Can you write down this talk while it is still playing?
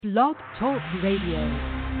Blog Talk Radio.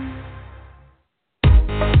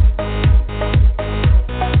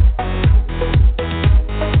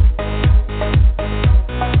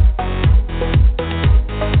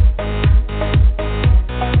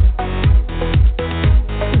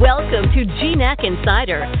 Welcome to GNAC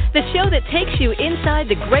Insider, the show that takes you inside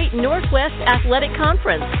the Great Northwest Athletic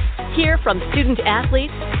Conference. Hear from student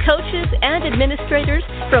athletes, coaches, and administrators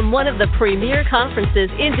from one of the premier conferences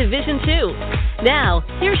in Division II. Now,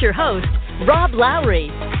 here's your host, Rob Lowry.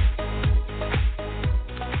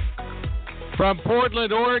 From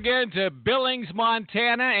Portland, Oregon to Billings,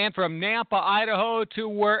 Montana, and from Nampa, Idaho to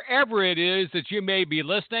wherever it is that you may be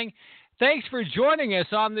listening, thanks for joining us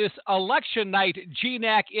on this election night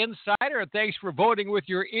GNAC Insider. Thanks for voting with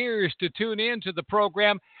your ears to tune in to the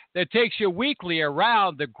program that takes you weekly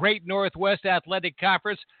around the Great Northwest Athletic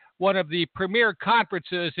Conference, one of the premier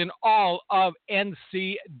conferences in all of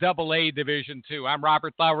NCAA Division II. I'm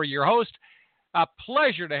Robert Lowry, your host. A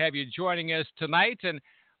pleasure to have you joining us tonight. And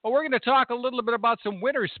we're going to talk a little bit about some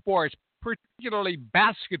winter sports, particularly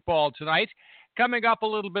basketball tonight. Coming up a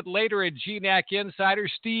little bit later at GNAC Insider,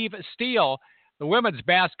 Steve Steele, the women's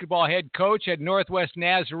basketball head coach at Northwest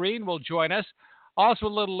Nazarene, will join us. Also a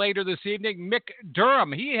little later this evening, Mick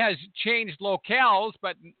Durham. He has changed locales,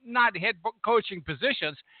 but not head coaching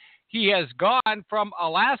positions. He has gone from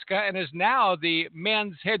Alaska and is now the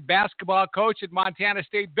men's head basketball coach at Montana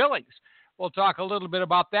State Billings. We'll talk a little bit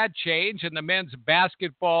about that change and the men's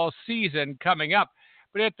basketball season coming up.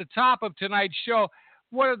 But at the top of tonight's show,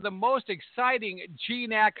 one of the most exciting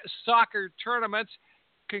GNAC soccer tournaments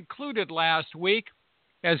concluded last week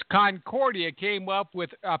as Concordia came up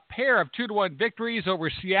with a pair of 2-1 victories over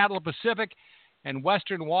Seattle Pacific and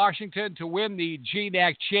Western Washington to win the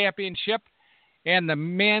GNAC championship. And the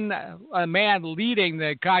man leading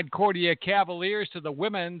the Concordia Cavaliers to the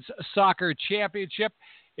women's soccer championship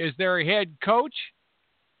is their head coach,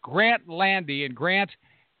 Grant Landy. And Grant,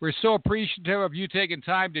 we're so appreciative of you taking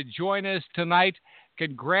time to join us tonight.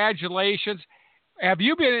 Congratulations. Have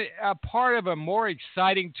you been a part of a more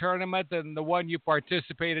exciting tournament than the one you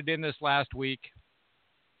participated in this last week?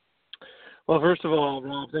 Well, first of all,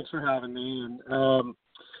 Rob, thanks for having me.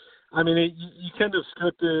 And you kind of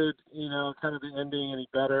scripted, kind of the ending any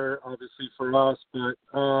better, obviously, for us. But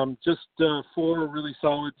just 4 really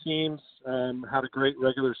solid teams, had a great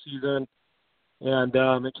regular season.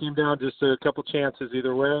 And it came down just a couple chances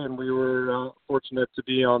either way, and we were fortunate to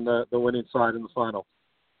be on the winning side in the final.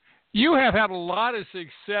 You have had a lot of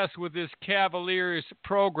success with this Cavaliers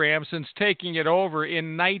program since taking it over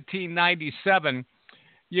in 1997.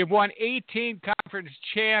 You've won 18 conference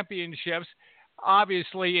championships,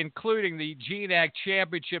 obviously including the GNAC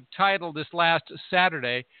championship title this last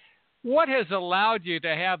Saturday. What has allowed you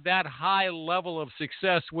to have that high level of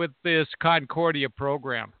success with this Concordia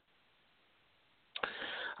program?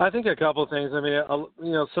 I think a couple of things.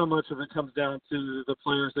 So much of it comes down to the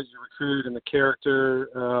players that you recruit and the character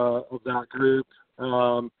of that group.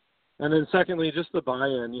 And then secondly, just the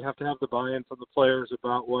buy-in. You have to have the buy-in from the players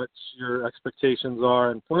about what your expectations are.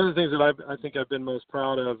 And one of the things that I think I've been most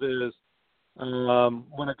proud of is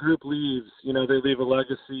when a group leaves, they leave a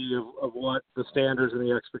legacy of what the standards and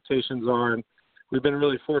the expectations are. And we've been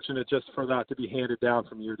really fortunate just for that to be handed down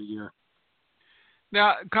from year to year.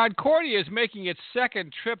 Now, Concordia is making its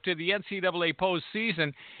second trip to the NCAA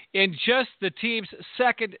postseason in just the team's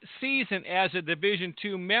second season as a Division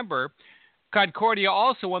II member. Concordia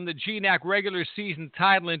also won the GNAC regular season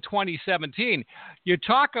title in 2017. You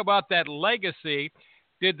talk about that legacy.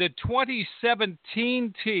 Did the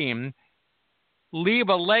 2017 team leave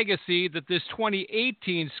a legacy that this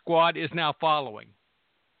 2018 squad is now following?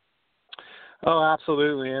 Oh,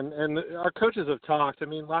 absolutely. And our coaches have talked.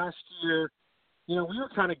 Last year, we were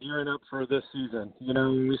kind of gearing up for this season.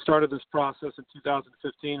 When we started this process in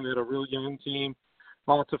 2015, we had a real young team,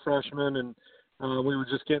 lots of freshmen, and we were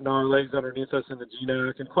just getting our legs underneath us in the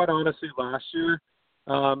GNAC. And quite honestly, last year,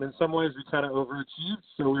 in some ways, we kind of overachieved.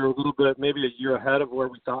 So we were a little bit, maybe a year ahead of where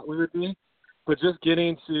we thought we would be. But just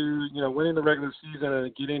getting to, winning the regular season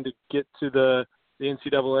and getting to get to the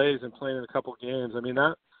NCAAs and playing in a couple games,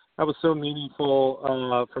 that was so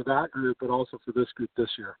meaningful for that group, but also for this group this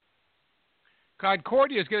year.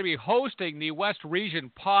 Concordia is going to be hosting the West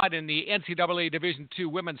Region Pod in the NCAA Division II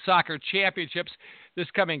Women's Soccer Championships this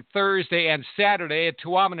coming Thursday and Saturday at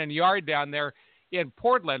Tuamanin Yard down there in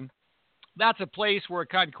Portland. That's a place where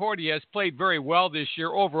Concordia has played very well this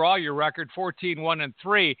year. Overall, your record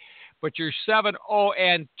 14-1-3, but you're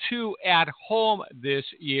 7-0-2 at home this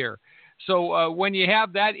year. So when you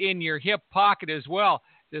have that in your hip pocket as well,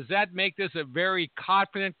 Does that make this a very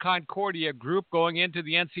confident Concordia group going into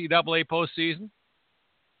the NCAA postseason?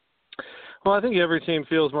 Well, I think every team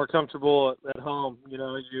feels more comfortable at home. You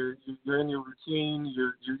know, you're in your routine.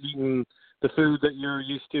 You're eating the food that you're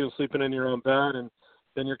used to, sleeping in your own bed, and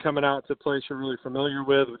then you're coming out to a place you're really familiar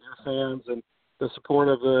with your fans and the support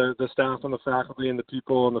of the staff and the faculty and the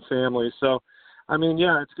people and the family. So, I mean,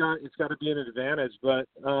 yeah, it's got to be an advantage. But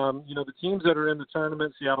you know, the teams that are in the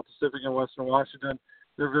tournament, Seattle Pacific and Western Washington,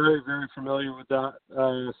 they're very, very familiar with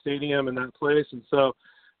that stadium and that place, and so.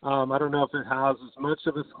 I don't know if it has as much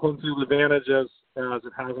of a home field advantage as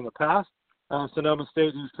it has in the past. Sonoma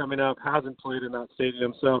State, who's coming up, hasn't played in that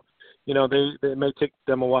stadium, so you know they may take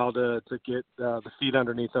them a while to get the feet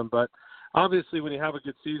underneath them. But obviously, when you have a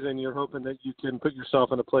good season, you're hoping that you can put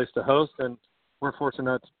yourself in a place to host, and we're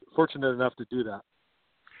fortunate enough to do that.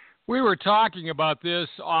 We were talking about this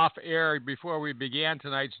off air before we began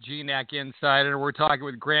tonight's GNAC Insider. We're talking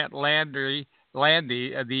with Grant Landy,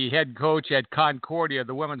 the head coach at Concordia,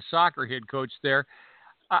 the women's soccer head coach there.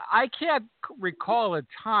 I can't recall a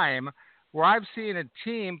time where I've seen a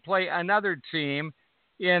team play another team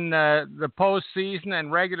in the postseason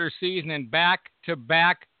and regular season in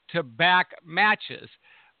back-to-back matches.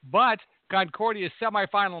 But Concordia's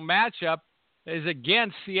semifinal matchup is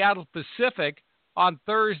against Seattle Pacific on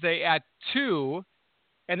Thursday at 2,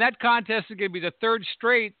 and that contest is going to be the third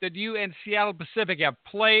straight that you and Seattle Pacific have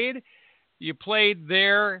played. You played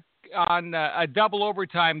there on a double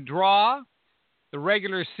overtime draw. The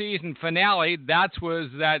regular season finale, that was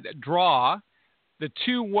that draw. The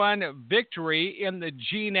 2-1 victory in the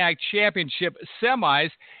GNAC Championship semis.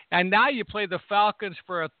 And now you play the Falcons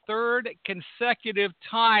for a third consecutive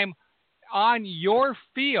time on your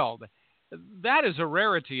field. That is a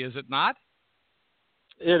rarity, is it not?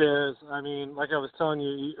 It is. I mean, like I was telling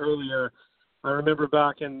you earlier, I remember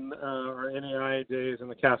back in our NAIA days in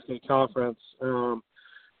the Cascade Conference, a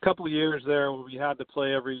couple of years there where we had to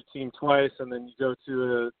play every team twice, and then you go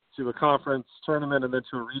to a conference tournament and then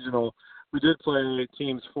to a regional. We did play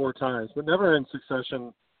teams 4 times, but never in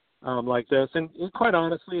succession like this. And quite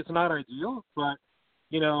honestly, it's not ideal, but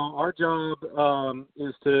you know, our job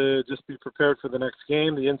is to just be prepared for the next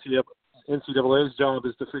game. The NCAA's job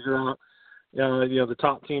is to figure out you know, the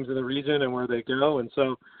top teams in the region and where they go, and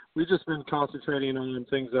so. We've just been concentrating on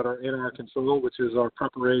things that are in our control, which is our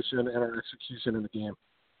preparation and our execution in the game.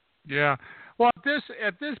 Yeah. Well,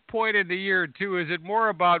 at this point in the year, too, is it more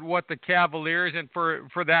about what the Cavaliers and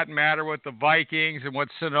for that matter, what the Vikings and what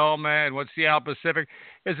Sonoma and what Seattle Pacific,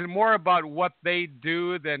 is it more about what they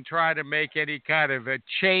do than try to make any kind of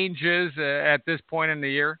changes at this point in the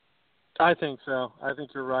year? I think so. I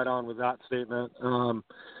think you're right on with that statement.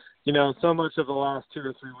 You know, so much of the last 2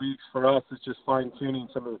 or 3 weeks for us is just fine-tuning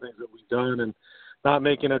some of the things that we've done and not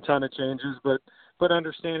making a ton of changes, but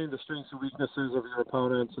understanding the strengths and weaknesses of your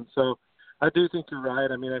opponents. And so I do think you're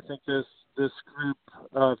right. I mean, I think this group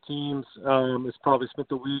of teams has probably spent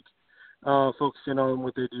the week focusing on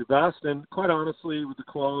what they do best. And quite honestly, with the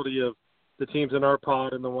quality of the teams in our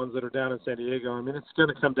pod and the ones that are down in San Diego, I mean, it's going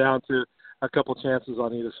to come down to a couple chances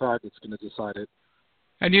on either side that's going to decide it.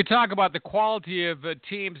 And you talk about the quality of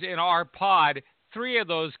teams in our pod. 3 of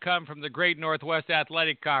those come from the Great Northwest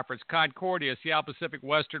Athletic Conference: Concordia, Seattle Pacific,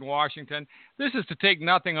 Western Washington. This is to take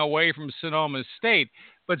nothing away from Sonoma State.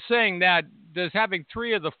 But saying that, does having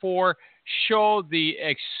 3 of the 4 show the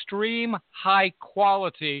extreme high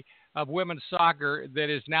quality of women's soccer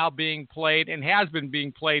that is now being played and has been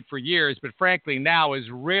being played for years, but frankly now is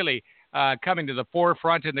really coming to the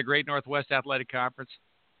forefront in the Great Northwest Athletic Conference?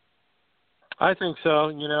 I think so,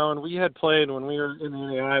 you know, and we had played when we were in the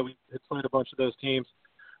NAI, we had played a bunch of those teams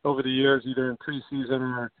over the years, either in preseason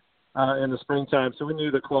or in the springtime. So we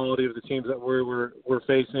knew the quality of the teams that we're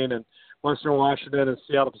facing, and Western Washington and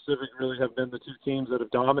Seattle Pacific really have been the 2 teams that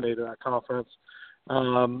have dominated that conference,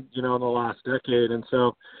 you know, in the last decade. And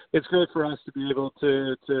so it's great for us to be able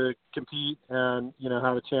to compete and, you know,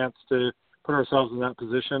 have a chance to put ourselves in that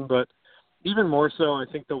position. But even more so, I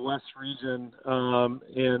think the West region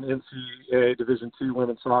in NCAA Division II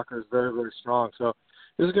women's soccer is very, very strong. So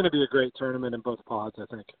this is going to be a great tournament in both pods, I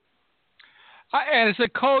think. And as a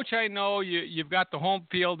coach, I know you've got the home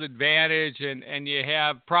field advantage, and you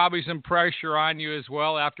have probably some pressure on you as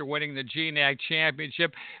well after winning the GNAC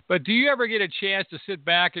Championship. But do you ever get a chance to sit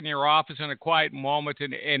back in your office in a quiet moment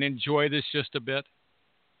and enjoy this just a bit?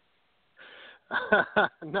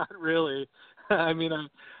 Not really. I mean,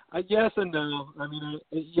 I yes and no. I mean,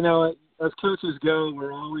 you know, as coaches go,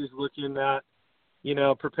 we're always looking at, you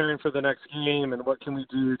know, preparing for the next game and what can we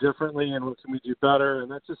do differently and what can we do better.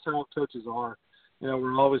 And that's just how coaches are. You know,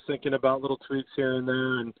 we're always thinking about little tweaks here and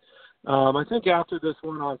there. And I think after this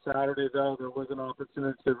one on Saturday, though, there was an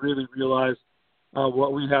opportunity to really realize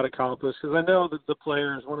what we had accomplished, because I know that the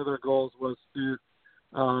players, one of their goals was to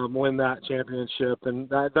win that championship, and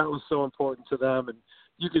that was so important to them. And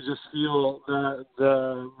you could just feel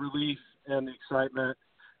the relief and the excitement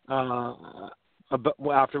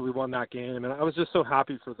after we won that game, and I was just so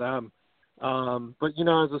happy for them. But as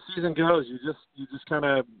the season goes, you just kind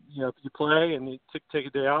of you play and you take a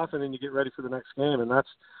day off, and then you get ready for the next game, and that's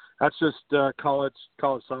just college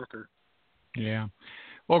soccer. Yeah.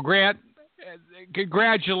 Well, Grant,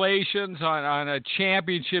 congratulations on a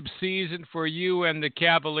championship season for you and the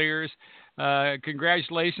Cavaliers.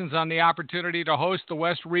 Congratulations on the opportunity to host the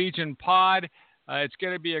West Region Pod. It's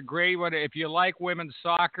going to be a great one. If you like women's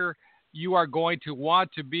soccer, you are going to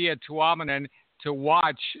want to be at Tuamanin to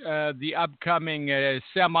watch the upcoming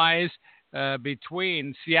semis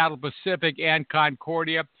between Seattle Pacific and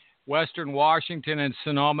Concordia, Western Washington and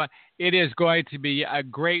Sonoma. It is going to be a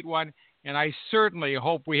great one, and I certainly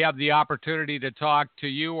hope we have the opportunity to talk to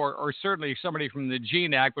you or certainly somebody from the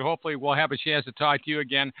GNAC, but hopefully we'll have a chance to talk to you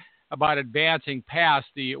again about advancing past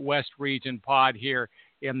the West Region Pod here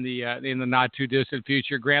in the not-too-distant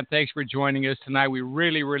future. Grant, thanks for joining us tonight. We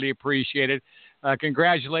really, really appreciate it.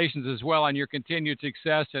 Congratulations as well on your continued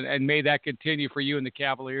success, and may that continue for you and the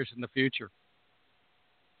Cavaliers in the future.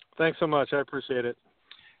 Thanks so much. I appreciate it.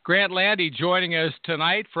 Grant Landy joining us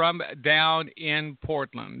tonight from down in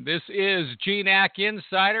Portland. This is GNAC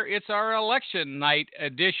Insider. It's our election night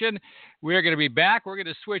edition. We're going to be back. We're going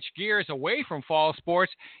to switch gears away from fall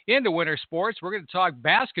sports into winter sports. We're going to talk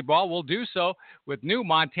basketball. We'll do so with new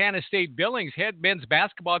Montana State Billings head men's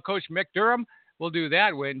basketball coach Mick Durham. We'll do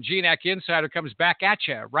that when GNAC Insider comes back at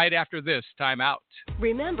you right after this timeout.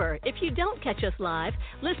 Remember, if you don't catch us live,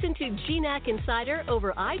 listen to GNAC Insider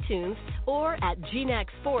over iTunes or at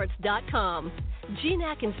GNACsports.com.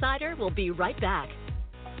 GNAC Insider will be right back.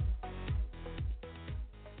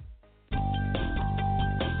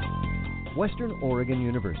 Western Oregon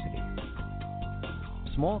University.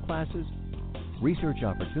 Small classes, research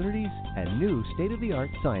opportunities, and new state-of-the-art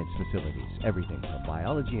science facilities. Everything from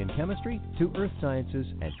biology and chemistry to earth sciences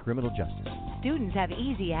and criminal justice. Students have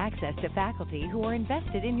easy access to faculty who are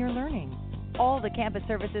invested in your learning. All the campus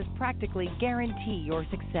services practically guarantee your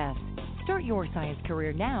success. Start your science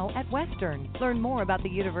career now at Western. Learn more about the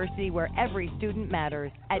university where every student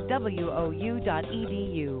matters at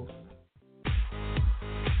wou.edu.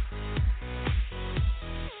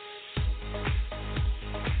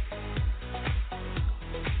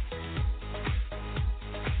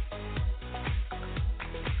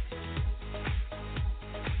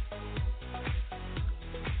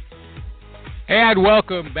 And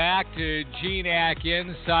welcome back to GNAC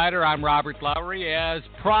Insider. I'm Robert Lowry. As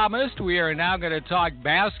promised, we are now going to talk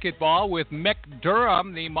basketball with Mick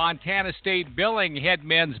Durham, the Montana State Billings head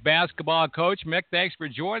men's basketball coach. Mick, thanks for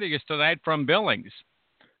joining us tonight from Billings.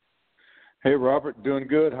 Hey, Robert. Doing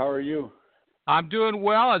good. How are you? I'm doing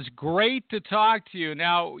well. It's great to talk to you.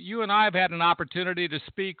 Now, you and I have had an opportunity to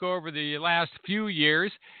speak over the last few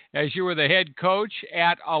years as you were the head coach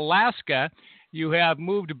at Alaska. You have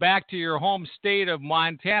moved back to your home state of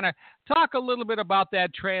Montana. Talk a little bit about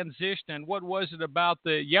that transition and what was it about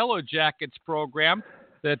the Yellow Jackets program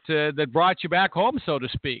that brought you back home, so to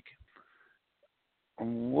speak?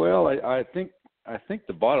 Well, I think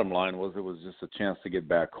the bottom line was it was just a chance to get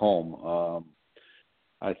back home.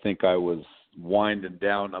 I think I was winding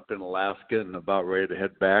down up in Alaska and about ready to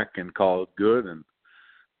head back and call it good, and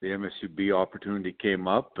the MSUB opportunity came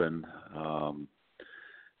up, and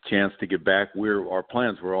chance to get back. Our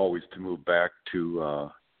plans were always to move back to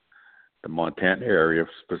the Montana area,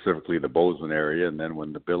 specifically the Bozeman area, and then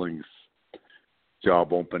when the Billings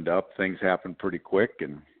job opened up, things happened pretty quick,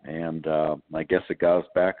 and I guess it got us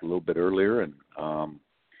back a little bit earlier. And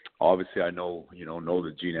obviously, I know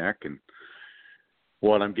the GNAC and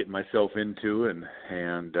what I'm getting myself into, and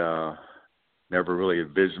never really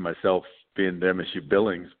envisioned myself being the MSU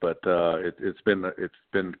Billings, but it's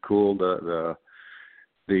been cool.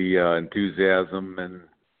 The enthusiasm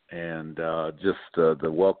and just the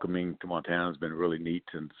welcoming to Montana has been really neat,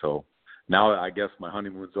 and so now I guess my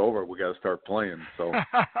honeymoon's over. We got to start playing. So,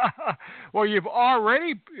 well, you've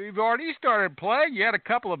already started playing. You had a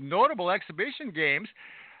couple of notable exhibition games,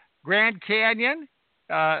 Grand Canyon.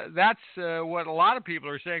 That's what a lot of people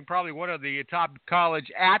are saying. Probably one of the top college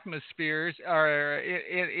atmospheres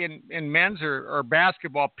in men's or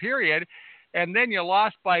basketball. Period. And then you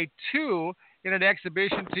lost by 2 in an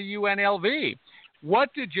exhibition to UNLV.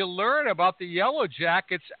 What did you learn about the Yellow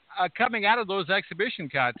Jackets coming out of those exhibition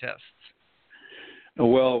contests?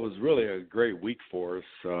 Well, it was really a great week for us.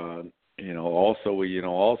 Also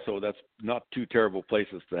that's not two terrible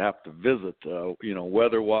places to have to visit,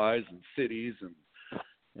 weather-wise and cities. And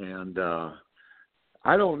And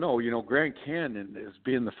I don't know, Grand Canyon is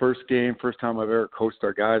being the first time I've ever coached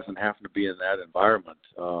our guys, and having to be in that environment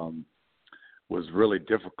was really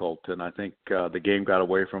difficult. And I think the game got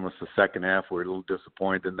away from us the second half. We were a little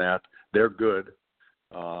disappointed in that. They're good,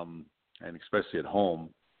 and especially at home.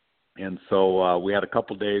 And so we had a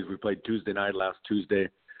couple days. We played Tuesday night last Tuesday.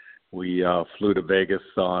 We flew to Vegas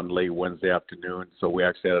on late Wednesday afternoon. So we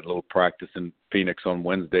actually had a little practice in Phoenix on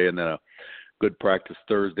Wednesday, and then a good practice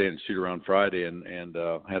Thursday and shoot around Friday, and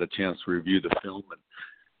had a chance to review the film, and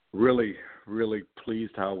really, really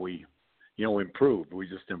pleased how we improved. We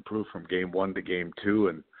just improved from game 1 to game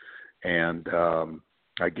 2, and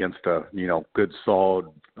against a, good, solid,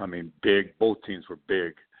 big, both teams were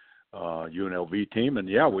big, UNLV team. And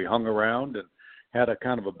we hung around and had a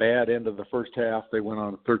kind of a bad end of the first half. They went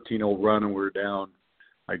on a 13-0 run, and we were down,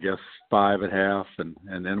 I guess, 5 at half, and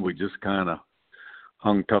then we just kind of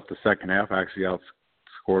hung tough the second half. Actually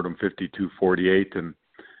outscored them 52-48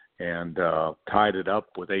 and tied it up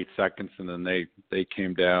with 8 seconds, and then they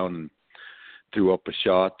came down and threw up a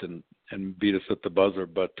shot and beat us at the buzzer.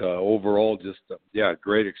 But overall, just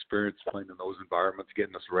great experience playing in those environments,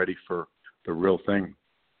 getting us ready for the real thing.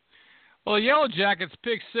 Well, Yellow Jackets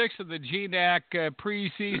picked 6th of the GNAC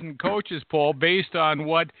preseason coaches poll based on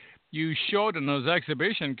what you showed in those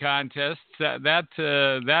exhibition contests.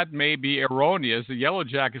 That may be erroneous. The Yellow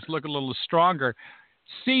Jackets look a little stronger.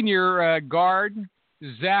 Senior guard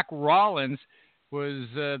Zach Rollins was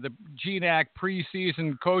the GNAC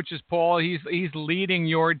preseason coaches poll. He's leading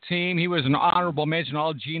your team. He was an honorable mention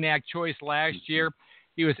all GNAC choice last year.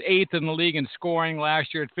 He was 8th in the league in scoring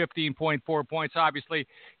last year at 15.4 points. Obviously,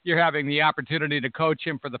 you're having the opportunity to coach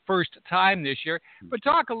him for the first time this year. But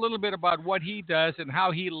talk a little bit about what he does and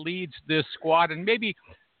how he leads this squad, and maybe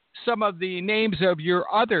some of the names of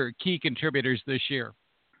your other key contributors this year.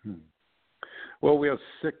 Well, we have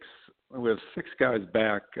six guys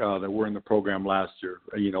back that were in the program last year,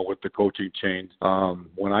 with the coaching change.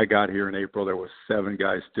 When I got here in April, there was 7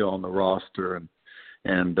 guys still on the roster,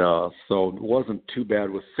 and so it wasn't too bad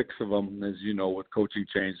with 6 of them. As you know, with coaching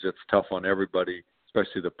change, it's tough on everybody,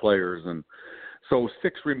 especially the players. And so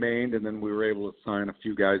 6 remained, and then we were able to sign a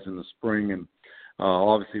few guys in the spring. And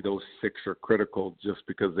obviously those 6 are critical just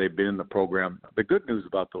because they've been in the program. The good news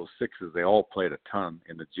about those 6 is they all played a ton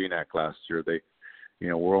in the GNAC last year. They,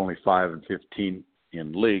 we're only 5 and 15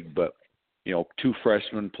 in league, but 2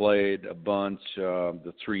 freshmen played a bunch.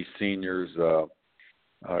 The 3 seniors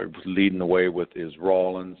leading the way with is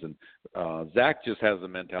Rollins, and Zach just has the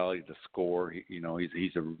mentality to score.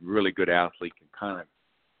 He's a really good athlete, can kind of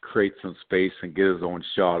create some space and get his own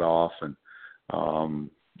shot off. And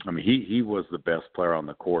he was the best player on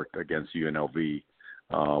the court against UNLV,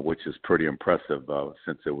 which is pretty impressive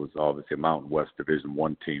since it was obviously a Mountain West Division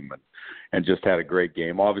I team, and just had a great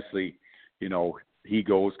game. Obviously, he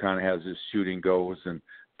goes kind of has his shooting goes,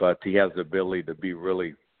 but he has the ability to be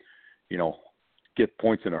really, get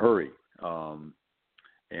points in a hurry.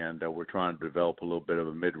 And we're trying to develop a little bit of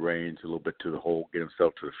a mid-range, a little bit to the hole, get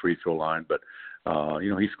himself to the free throw line. But,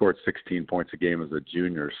 he scored 16 points a game as a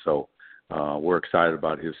junior, so we're excited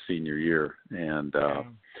about his senior year. And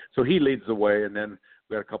so he leads the way, and then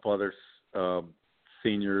we got a couple other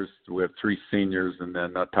seniors. We have 3 seniors, and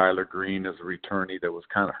then Tyler Green is a returnee that was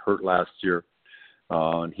kind of hurt last year,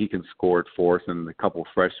 and he can score it for us. And a couple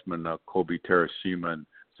freshmen, Kobe Terashima and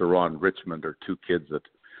Zeron Richmond, are 2 kids that,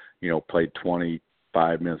 played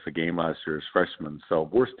 25 minutes a game last year as freshmen. So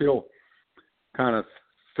we're still kind of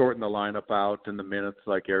sorting the lineup out in the minutes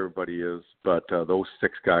like everybody is, but those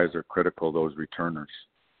 6 guys are critical, those returners.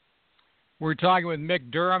 We're talking with Mick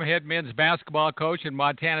Durham, head men's basketball coach in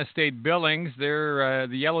Montana State Billings. They're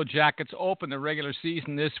the Yellow Jackets open the regular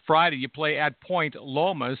season this Friday. You play at Point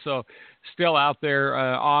Loma, so still out there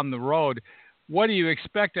on the road. What do you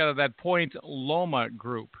expect out of that Point Loma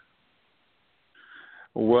group?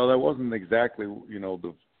 Well, that wasn't exactly,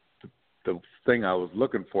 the thing I was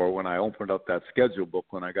looking for when I opened up that schedule book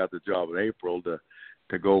when I got the job in April to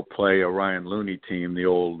go play a Ryan Looney team, the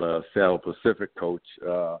old Seattle Pacific coach,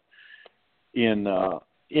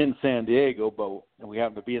 in San Diego, but we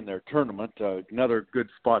happened to be in their tournament. Another good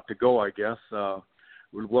spot to go, I guess.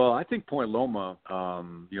 Well, I think Point Loma,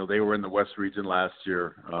 they were in the West region last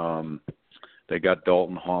year. They got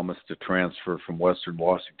Dalton Thomas to transfer from Western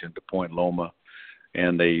Washington to Point Loma,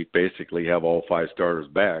 and they basically have all 5 starters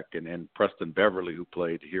back. And Preston Beverly, who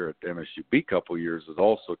played here at MSUB a couple of years, has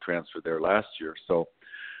also transferred there last year. So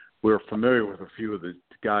we're familiar with a few of the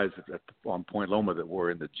guys on Point Loma that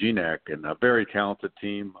were in the GNAC, and a very talented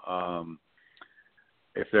team.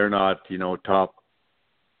 If they're not, top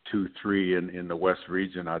 2-3 in the West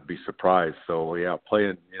region, I'd be surprised. So, yeah,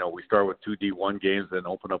 playing, we start with 2 D1 games, then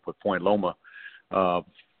open up with Point Loma.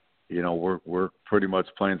 We're pretty much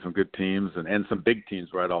playing some good teams and some big teams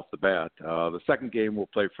right off the bat. The second game we'll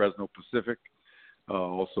play Fresno Pacific,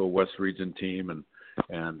 also a West region team, and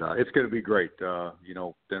it's going to be great.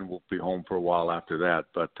 Then we'll be home for a while after that.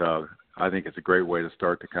 But I think it's a great way to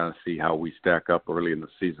start to kind of see how we stack up early in the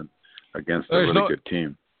season against a really good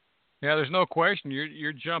team. Yeah, there's no question.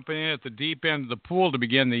 You're jumping in at the deep end of the pool to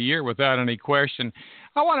begin the year without any question.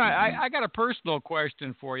 I got a personal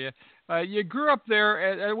question for you. You grew up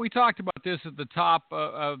there, and we talked about this at the top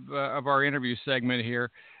of our interview segment here,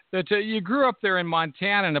 that you grew up there in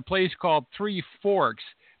Montana in a place called Three Forks.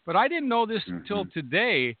 But I didn't know this until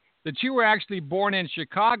today, that you were actually born in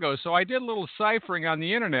Chicago. So I did a little ciphering on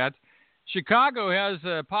the internet. Chicago has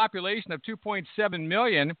a population of 2.7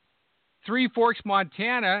 million. Three Forks,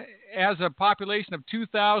 Montana has a population of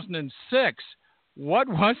 2,006. What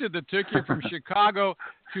was it that took you from Chicago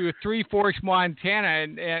to Three Forks, Montana?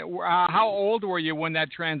 And how old were you when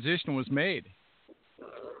that transition was made?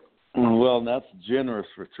 Well, that's generous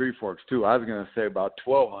for Three Forks, too. I was going to say about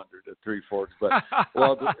 1,200 at Three Forks. But,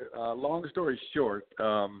 long story short,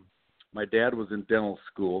 my dad was in dental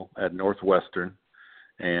school at Northwestern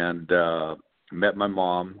and met my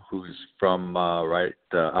mom, who's from right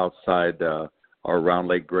outside or around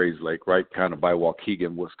Lake Grays Lake, right kind of by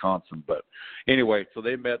Waukegan, Wisconsin. But anyway, so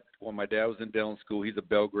they met when my dad was in dental school. He's a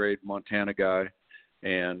Belgrade, Montana guy,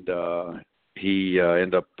 and he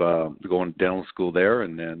ended up going to dental school there.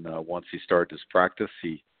 And then once he started his practice,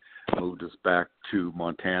 he moved us back to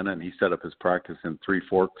Montana, and he set up his practice in Three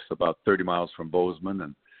Forks, about 30 miles from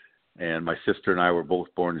Bozeman. And my sister and I were both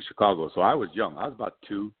born in Chicago, so I was young. I was about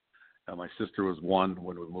 2. My sister was 1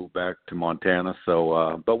 when we moved back to Montana.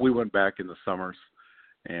 So, but we went back in the summers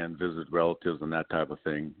and visited relatives and that type of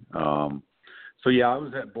thing. So yeah, I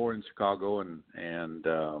was born in Chicago,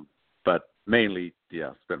 but mainly,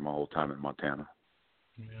 spent my whole time in Montana.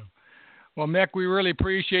 Yeah. Well, Mick, we really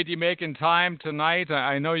appreciate you making time tonight.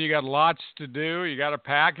 I know you got lots to do. You got to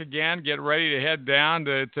pack again, get ready to head down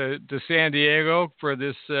to San Diego for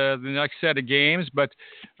this the next set of games. But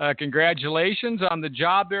congratulations on the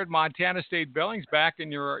job there at Montana State Billings, back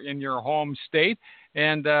in your home state.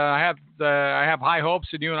 And I have high hopes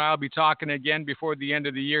that you and I will be talking again before the end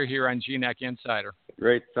of the year here on GNAC Insider.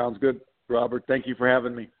 Great, sounds good, Robert. Thank you for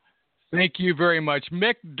having me. Thank you very much,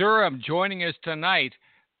 Mick Durham, joining us tonight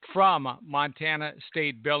from Montana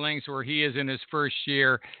State Billings, where he is in his first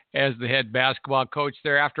year as the head basketball coach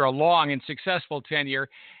there after a long and successful tenure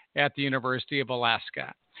at the University of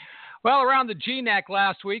Alaska. Well, around the GNAC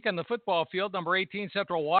last week on the football field, number 18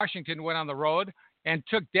 Central Washington went on the road and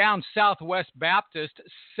took down Southwest Baptist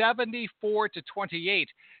 74-28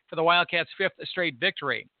 for the Wildcats' 5th straight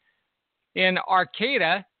victory. In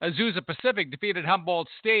Arcata, Azusa Pacific defeated Humboldt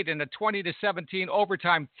State in a 20-17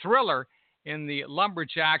 overtime thriller in the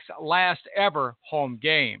Lumberjacks' last ever home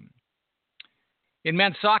game. In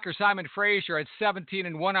men's soccer, Simon Fraser at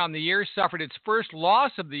 17-1 on the year suffered its first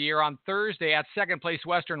loss of the year on Thursday at second-place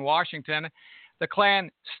Western Washington. The Clan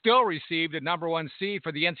still received a number 1 seed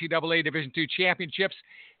for the NCAA Division II Championships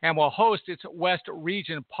and will host its West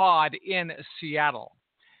Region pod in Seattle.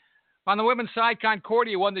 On the women's side,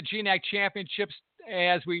 Concordia won the GNAC Championships,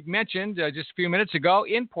 as we mentioned just a few minutes ago,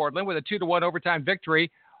 in Portland with a 2-1 overtime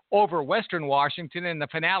victory over Western Washington in the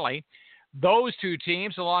finale. Those two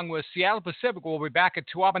teams, along with Seattle Pacific, will be back at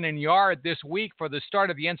Tuamanin Yard this week for the start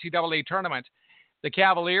of the NCAA tournament. The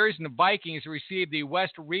Cavaliers and the Vikings received the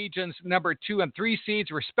West Region's number 2 and 3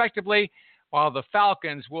 seeds, respectively, while the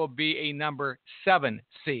Falcons will be a number 7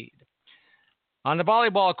 seed. On the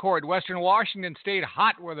volleyball court, Western Washington stayed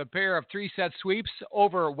hot with a pair of 3-set sweeps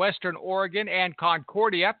over Western Oregon and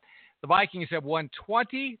Concordia. The Vikings have won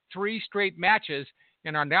 23 straight matches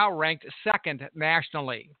and are now ranked 2nd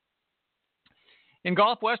nationally. In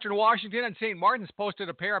golf, Western Washington and St. Martin's posted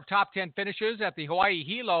a pair of top 10 finishes at the Hawaii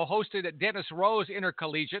Hilo hosted at Dennis Rose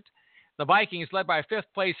Intercollegiate. The Vikings, led by a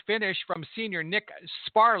 5th-place finish from senior Nick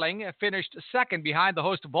Sparling, finished 2nd behind the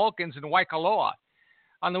host Vulcans in Waikoloa.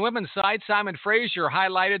 On the women's side, Simon Fraser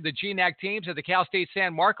highlighted the GNAC teams at the Cal State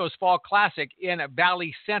San Marcos Fall Classic in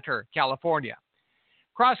Valley Center, California.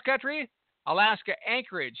 Cross country, Alaska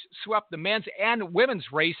Anchorage swept the men's and women's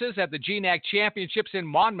races at the GNAC Championships in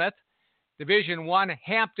Monmouth. Division I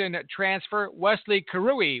Hampton transfer Wesley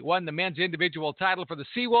Karui won the men's individual title for the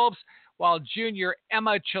Seawolves, while junior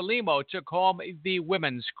Emma Chalimo took home the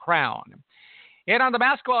women's crown. And on the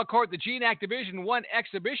basketball court, the GNAC Division I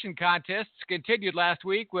exhibition contests continued last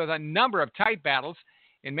week with a number of tight battles.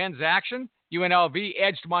 In men's action, UNLV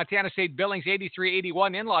edged Montana State Billings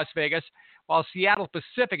 83-81 in Las Vegas, while Seattle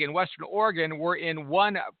Pacific and Western Oregon were in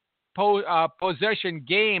possession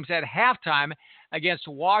games at halftime against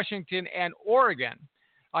Washington and Oregon.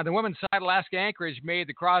 On the women's side, Alaska Anchorage made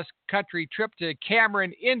the cross-country trip to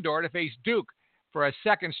Cameron Indoor to face Duke for a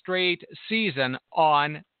second straight season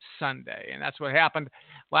on Sunday. And that's what happened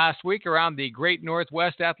last week around the Great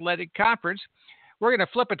Northwest Athletic Conference. We're going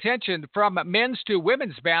to flip attention from men's to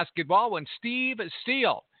women's basketball when Steve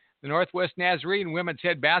Steele, the Northwest Nazarene women's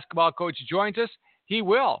head basketball coach, joins us. He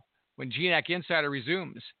will when GNAC Insider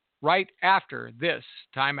resumes right after this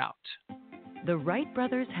timeout. The Wright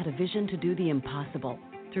brothers had a vision to do the impossible.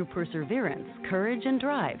 Through perseverance, courage, and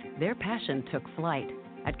drive, their passion took flight.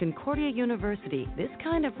 At Concordia University, this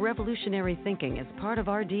kind of revolutionary thinking is part of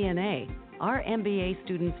our DNA. Our MBA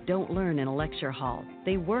students don't learn in a lecture hall.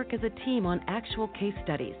 They work as a team on actual case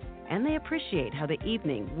studies, and they appreciate how the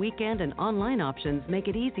evening, weekend, and online options make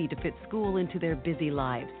it easy to fit school into their busy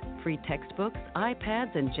lives. Free textbooks,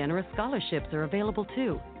 iPads, and generous scholarships are available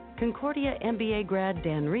too. Concordia MBA grad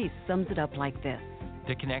Dan Reese sums it up like this.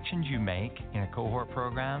 The connections you make in a cohort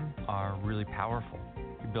program are really powerful.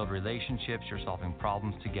 You build relationships, you're solving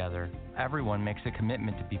problems together. Everyone makes a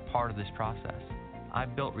commitment to be part of this process.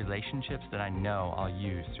 I've built relationships that I know I'll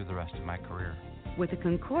use through the rest of my career. With a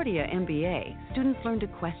Concordia MBA, students learn to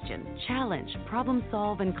question, challenge, problem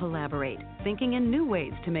solve, and collaborate, thinking in new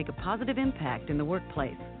ways to make a positive impact in the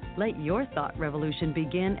workplace. Let your thought revolution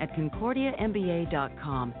begin at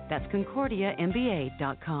ConcordiaMBA.com. That's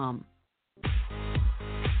ConcordiaMBA.com.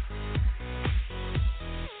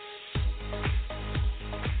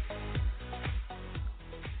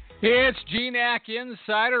 It's GNAC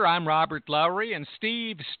Insider. I'm Robert Lowry, and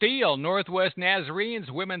Steve Steele, Northwest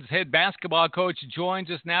Nazarene's women's head basketball coach,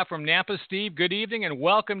 joins us now from Nampa. Steve, good evening, and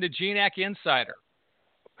welcome to GNAC Insider.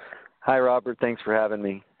 Hi, Robert. Thanks for having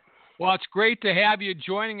me. Well, it's great to have you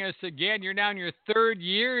joining us again. You're now in your third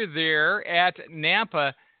year there at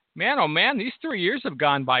Nampa. Man, oh man, these 3 years have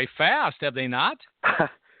gone by fast, have they not?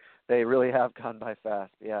 They really have gone by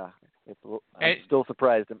fast, yeah. I'm still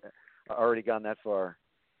surprised I've already gone that far.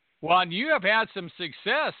 Well, and you have had some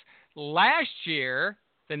success. Last year,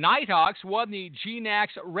 the Nighthawks won the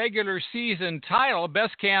GNAC's regular season title,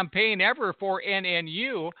 best campaign ever for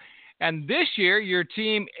NNU. And this year, your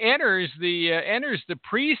team enters the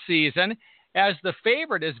preseason as the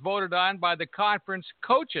favorite, as voted on by the conference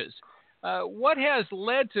coaches. What has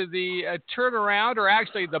led to the turnaround, or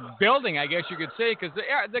actually the building, I guess you could say, because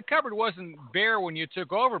the cupboard wasn't bare when you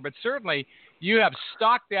took over, but certainly you have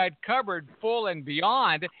stocked that cupboard full and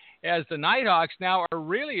beyond, as the Nighthawks now are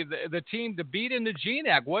really the team to beat in the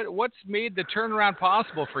GNAC. What's made the turnaround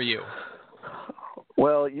possible for you?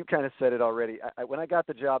 Well, you kind of said it already. When I got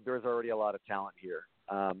the job, there was already a lot of talent here.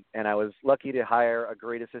 And I was lucky to hire a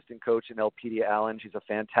great assistant coach in Elpidia Allen. She's a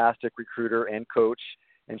fantastic recruiter and coach,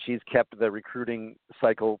 and she's kept the recruiting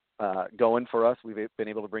cycle going for us. We've been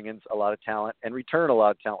able to bring in a lot of talent and return a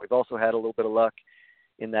lot of talent. We've also had a little bit of luck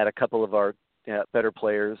in that a couple of our better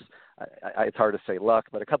players, it's hard to say luck,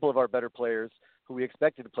 but a couple of our better players who we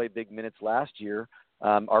expected to play big minutes last year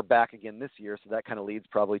are back again this year. So that kind of leads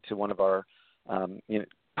probably to one of our,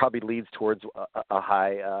 probably leads towards a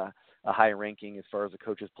high ranking as far as the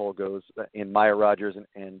coaches poll goes in Maya Rogers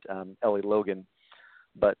and Ellie Logan.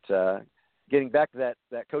 But getting back to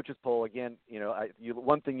that coaches poll again,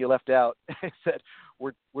 one thing you left out is that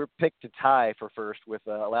we're picked to tie for first with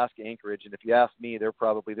Alaska Anchorage, and if you ask me, they're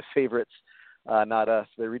probably the favorites, not us.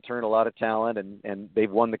 They return a lot of talent, and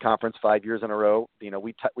they've won the conference 5 years in a row.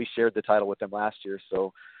 We shared the title with them last year,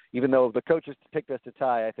 so even though the coaches picked us to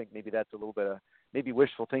tie, I think maybe that's a little bit of maybe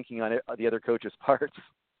wishful thinking on the other coaches' parts.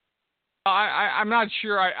 I'm not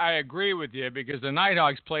sure I agree with you, because the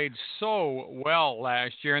Nighthawks played so well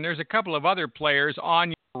last year, and there's a couple of other players on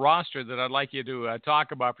your roster that I'd like you to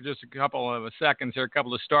talk about for just a couple of seconds. There are a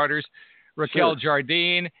couple of starters. Raquel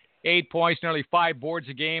Jardine, 8 points, nearly 5 boards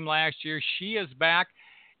a game last year. She is back.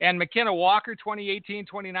 And McKenna Walker,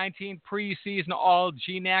 2018-2019 preseason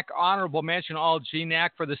All-GNAC, honorable mention All-GNAC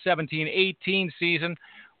for the 17-18 season.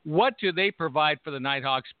 What do they provide for the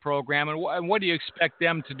Nighthawks program, and what do you expect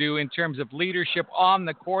them to do in terms of leadership on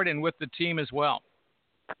the court and with the team as well?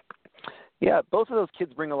 Yeah, both of those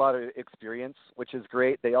kids bring a lot of experience, which is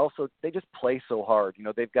great. They just play so hard.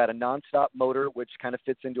 They've got a nonstop motor, which kind of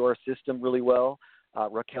fits into our system really well.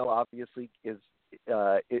 Raquel obviously is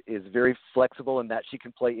very flexible in that she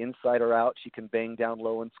can play inside or out. She can bang down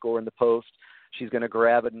low and score in the post. She's going to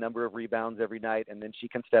grab a number of rebounds every night, and then she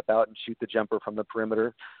can step out and shoot the jumper from the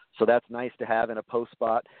perimeter. So that's nice to have in a post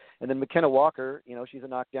spot. And then McKenna Walker, she's a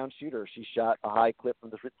knockdown shooter. She shot a high clip from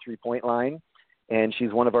the 3-point line, and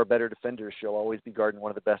she's one of our better defenders. She'll always be guarding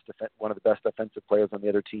one of the best offensive players on the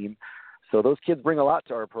other team. So those kids bring a lot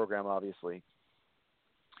to our program, obviously.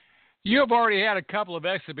 You have already had a couple of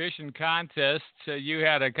exhibition contests. You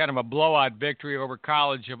had a kind of a blowout victory over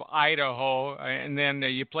College of Idaho, and then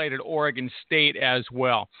you played at Oregon State as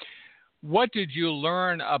well. What did you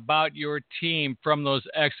learn about your team from those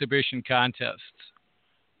exhibition contests?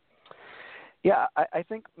 Yeah, I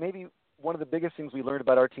think maybe one of the biggest things we learned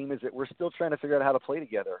about our team is that we're still trying to figure out how to play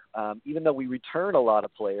together. Even though we return a lot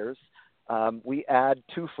of players, we add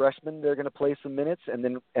 2 freshmen. They're going to play some minutes, and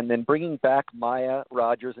then bringing back Maya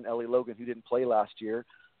Rogers and Ellie Logan, who didn't play last year,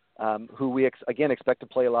 who we expect to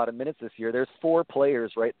play a lot of minutes this year. There's 4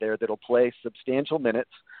 players right there that'll play substantial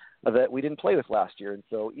minutes that we didn't play with last year. And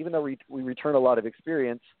so even though we return a lot of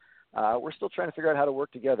experience, we're still trying to figure out how to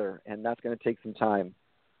work together, and that's going to take some time.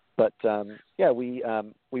 But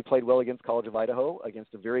we played well against College of Idaho,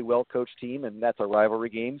 against a very well-coached team, and that's a rivalry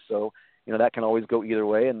game. So that can always go either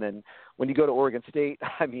way. And then when you go to Oregon State,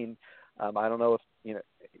 I don't know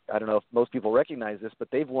if most people recognize this, but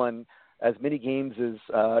they've won as many games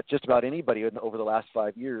as just about anybody over the last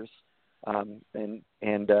 5 years. I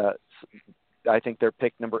think they're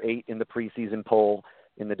picked number 8 in the preseason poll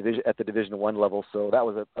in the division at the Division I level. So that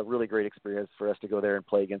was a really great experience for us to go there and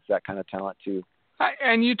play against that kind of talent too.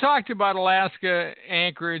 And you talked about Alaska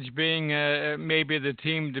Anchorage being maybe the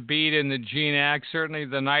team to beat in the GNAC. Certainly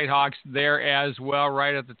the Nighthawks there as well,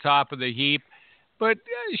 right at the top of the heap. But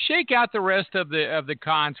shake out the rest of the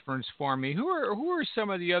conference for me. Who are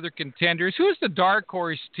some of the other contenders? Who's the dark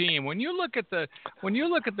horse team? When you look at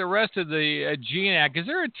the rest of the GNAC, is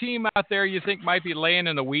there a team out there you think might be laying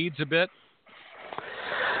in the weeds a bit?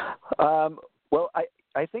 Well,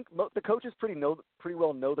 I think the coaches pretty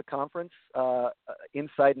well know the conference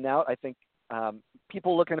inside and out. I think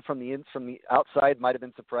people looking from the outside might have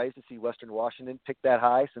been surprised to see Western Washington pick that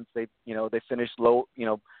high, since they finished low,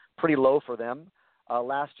 pretty low for them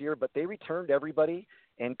last year. But they returned everybody,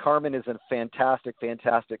 and Carmen is a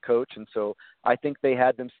fantastic coach, and so I think they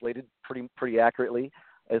had them slated pretty accurately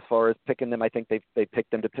as far as picking them. I think they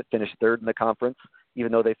picked them to finish 3rd in the conference,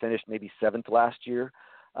 even though they finished maybe 7th last year.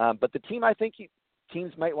 But the team I think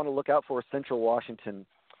teams might want to look out for Central Washington.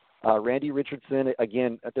 Randy Richardson,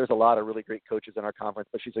 again, there's a lot of really great coaches in our conference,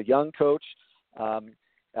 but she's a young coach,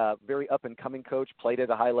 very up-and-coming coach, played at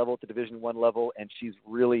a high level at the Division I level, and she's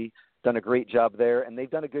really done a great job there, and they've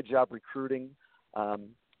done a good job recruiting.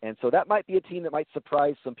 And so that might be a team that might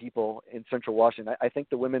surprise some people in Central Washington. I think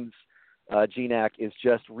the women's GNAC is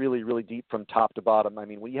just really, really deep from top to bottom. I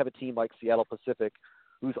mean, when you have a team like Seattle Pacific,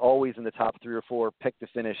 who's always in the top 3 or 4, picked to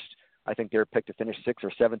finish, I think they're picked to finish 6th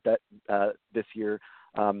or 7th this year.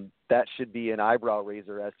 That should be an eyebrow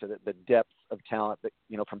raiser as to the depth of talent that,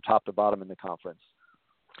 from top to bottom in the conference.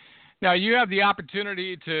 Now, you have the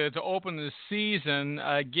opportunity to open the season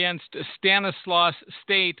against Stanislaus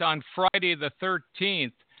State on Friday the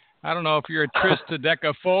 13th. I don't know if you're a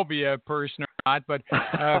triskaidekaphobia person or not, but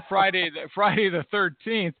Friday the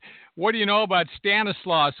 13th. What do you know about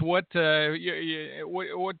Stanislaus? What kind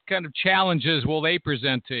of challenges will they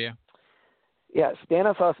present to you? Yeah,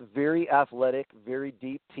 Stanislaus is very athletic, very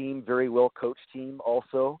deep team, very well-coached team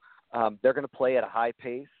also. They're going to play at a high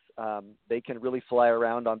pace. They can really fly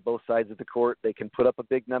around on both sides of the court. They can put up a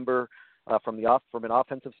big number from an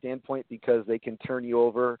offensive standpoint because they can turn you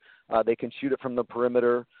over. They can shoot it from the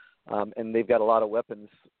perimeter, and they've got a lot of weapons.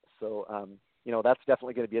 So, that's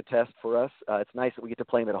definitely going to be a test for us. It's nice that we get to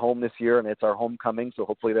play them at home this year, and it's our homecoming, so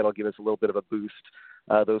hopefully that'll give us a little bit of a boost,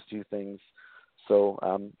 those two things. So,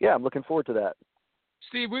 I'm looking forward to that.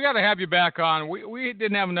 Steve, we got to have you back on. We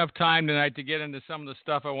didn't have enough time tonight to get into some of the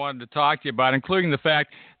stuff I wanted to talk to you about, including the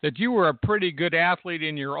fact that you were a pretty good athlete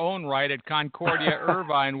in your own right at Concordia,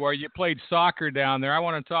 Irvine, where you played soccer down there. I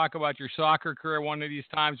want to talk about your soccer career one of these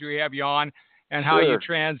times we have you on, and how you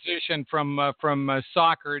transitioned from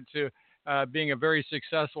soccer to being a very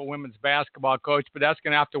successful women's basketball coach, but that's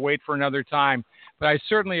going to have to wait for another time. But I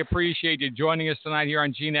certainly appreciate you joining us tonight here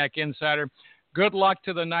on GNAC Insider. Good luck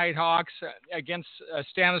to the Nighthawks against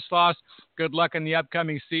Stanislaus. Good luck in the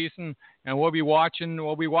upcoming season, and we'll be watching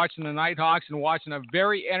the Nighthawks and watching a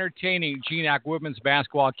very entertaining GNAC women's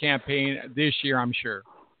basketball campaign this year, I'm sure.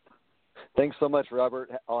 Thanks so much, Robert.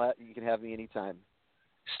 You can have me anytime.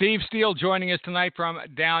 Steve Steele joining us tonight from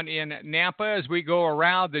down in Nampa as we go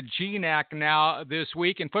around the GNAC now this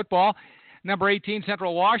week in football. Number 18,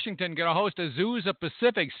 Central Washington, going to host Azusa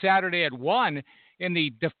Pacific Saturday at 1. In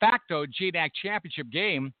the de facto GNAC championship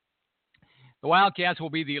game, the Wildcats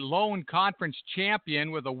will be the lone conference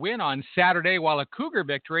champion with a win on Saturday, while a Cougar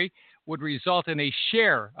victory would result in a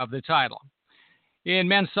share of the title. In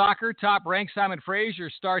men's soccer, top-ranked Simon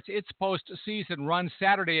Fraser starts its postseason run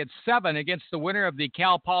Saturday at 7 against the winner of the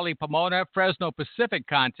Cal Poly Pomona Fresno Pacific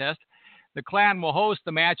contest. The Clan will host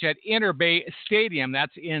the match at Interbay Stadium.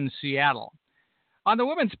 That's in Seattle. On the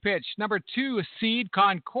women's pitch, number 2 seed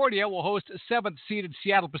Concordia will host 7th-seeded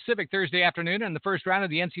Seattle Pacific Thursday afternoon in the first round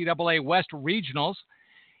of the NCAA West Regionals.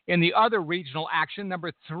 In the other regional action,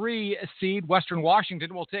 number 3 seed Western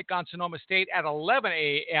Washington will take on Sonoma State at 11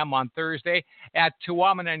 a.m. on Thursday at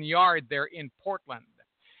Tuamanin Yard there in Portland.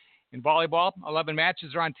 In volleyball, 11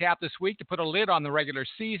 matches are on tap this week to put a lid on the regular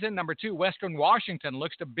season. Number 2, Western Washington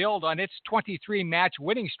looks to build on its 23-match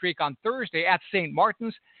winning streak on Thursday at St.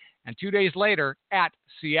 Martin's and 2 days later at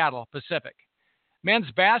Seattle Pacific.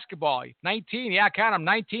 Men's basketball,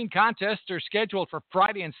 19 contests are scheduled for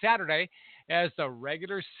Friday and Saturday as the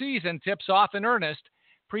regular season tips off in earnest.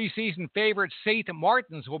 Preseason favorite St.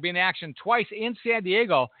 Martin's will be in action twice in San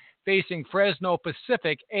Diego, facing Fresno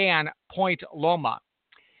Pacific and Point Loma.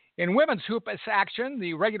 In women's hoop action,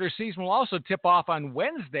 the regular season will also tip off on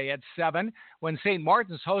Wednesday at 7 when St.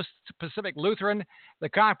 Martin's hosts Pacific Lutheran. The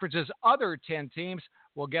conference's other 10 teams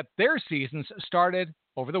will get their seasons started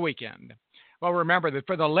over the weekend. Well, remember that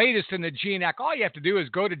for the latest in the GNAC, all you have to do is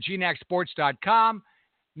go to GNACsports.com.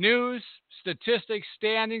 News, statistics,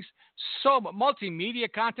 standings,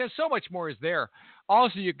 multimedia content, so much more is there.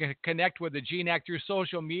 Also, you can connect with the GNAC through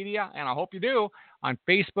social media, and I hope you do, on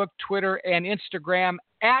Facebook, Twitter, and Instagram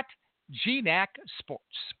at GNAC Sports.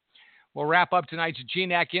 We'll wrap up tonight's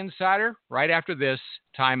GNAC Insider right after this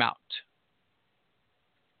timeout.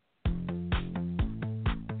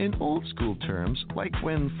 In old school terms, like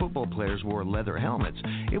when football players wore leather helmets,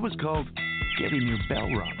 it was called getting your bell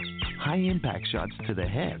rung. High-impact shots to the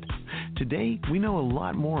head. Today, we know a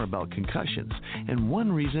lot more about concussions, and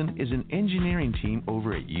one reason is an engineering team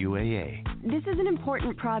over at UAA. This is an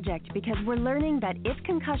important project because we're learning that if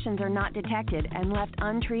concussions are not detected and left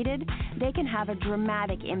untreated, they can have a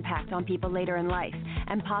dramatic impact on people later in life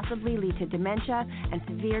and possibly lead to dementia and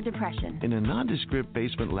severe depression. In a nondescript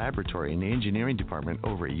basement laboratory in the engineering department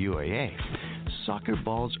over at UAA, soccer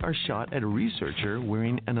balls are shot at a researcher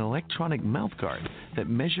wearing an electronic mouthguard that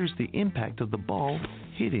measures the impact of the ball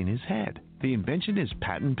hitting his head. The invention is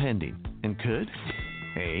patent pending and could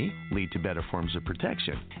A, lead to better forms of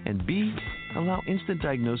protection, and B, allow instant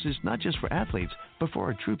diagnosis not just for athletes, but for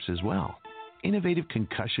our troops as well. Innovative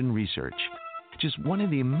concussion research. Just one of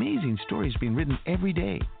the amazing stories being written every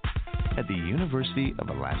day at the University of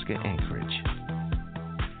Alaska Anchorage.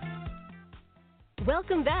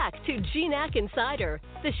 Welcome back to GNAC Insider,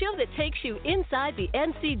 the show that takes you inside the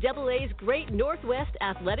NCAA's Great Northwest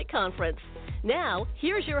Athletic Conference. Now,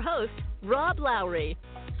 here's your host, Rob Lowry.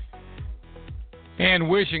 And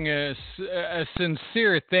wishing a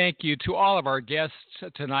sincere thank you to all of our guests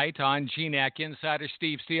tonight on GNAC Insider.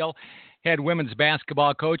 Steve Steele, head women's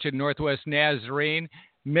basketball coach at Northwest Nazarene.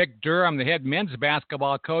 Mick Durham, the head men's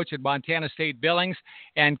basketball coach at Montana State Billings,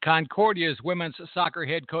 and Concordia's women's soccer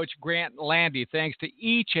head coach, Grant Landy. Thanks to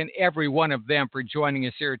each and every one of them for joining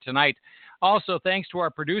us here tonight. Also, thanks to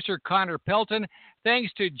our producer, Connor Pelton.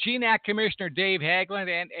 Thanks to GNAC Commissioner Dave Haglund.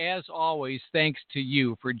 And as always, thanks to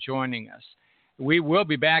you for joining us. We will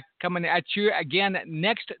be back coming at you again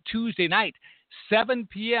next Tuesday night, 7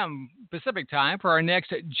 p.m. Pacific time for our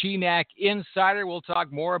next GNAC Insider. We'll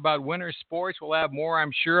talk more about winter sports. We'll have more,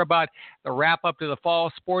 I'm sure, about the wrap-up to the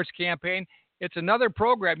fall sports campaign. It's another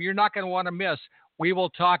program you're not going to want to miss. We will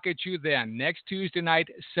talk at you then, next Tuesday night,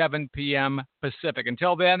 7 p.m. Pacific.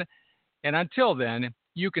 Until then,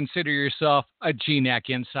 you consider yourself a GNAC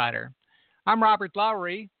Insider. I'm Robert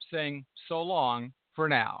Lowry saying so long for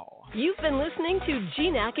now. You've been listening to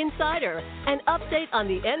GNAC Insider, an update on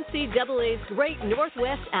the NCAA's Great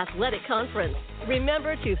Northwest Athletic Conference.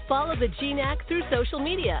 Remember to follow the GNAC through social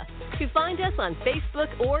media. To find us on Facebook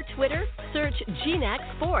or Twitter, search GNAC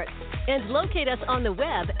Sports and locate us on the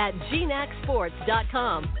web at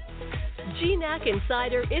GNACsports.com. GNAC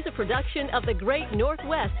Insider is a production of the Great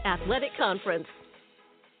Northwest Athletic Conference.